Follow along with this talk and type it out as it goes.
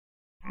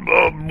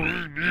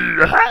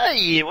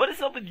Hi, what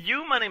is up with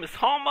you? My name is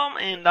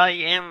Holmbom, and I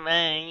am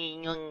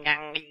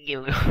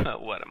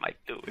what am I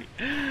doing?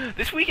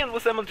 This weekend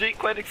was MLG,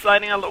 quite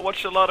exciting. I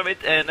watched a lot of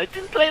it, and I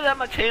didn't play that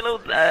much Halo,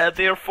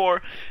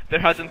 therefore there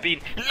hasn't been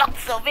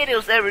lots of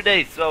videos every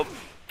day. So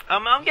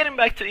I'm getting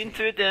back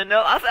into it, and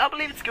I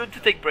believe it's good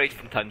to take breaks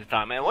from time to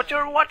time. And what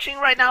you're watching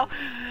right now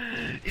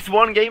is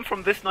one game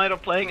from this night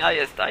of playing. I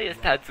just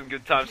had some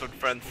good times with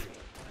friends.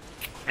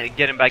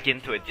 Getting back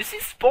into it. You see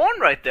Spawn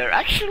right there,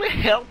 actually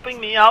helping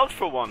me out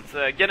for once,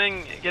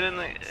 getting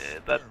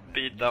that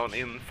beat down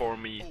in for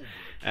me,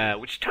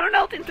 which turned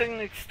out into an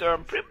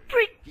extern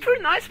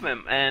pretty nice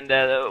meme, and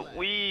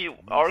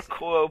our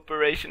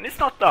cooperation is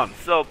not done.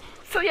 So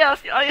yeah,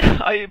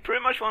 I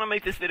pretty much want to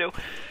make this video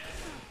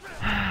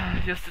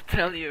just to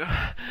tell you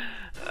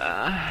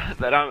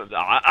that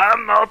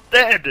I'm not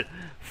dead.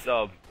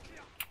 So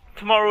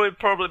tomorrow will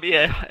probably be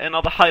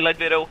another highlight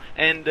video,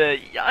 and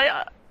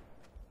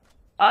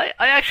I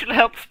actually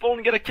helped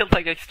Spawn get a kill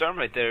tag extern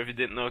right there, if you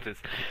didn't notice.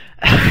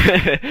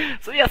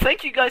 So yeah,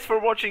 thank you guys for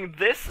watching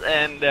this,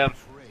 and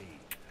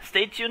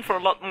stay tuned for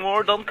a lot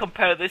more. Don't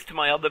compare this to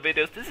my other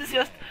videos. This is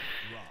just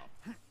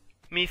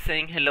me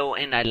saying hello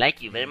and I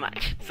like you very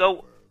much.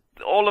 So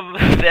all of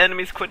the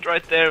enemies quit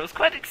right there. It was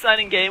quite an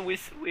exciting game.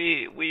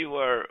 We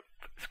were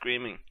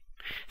screaming.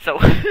 So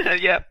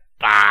yeah,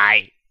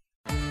 bye.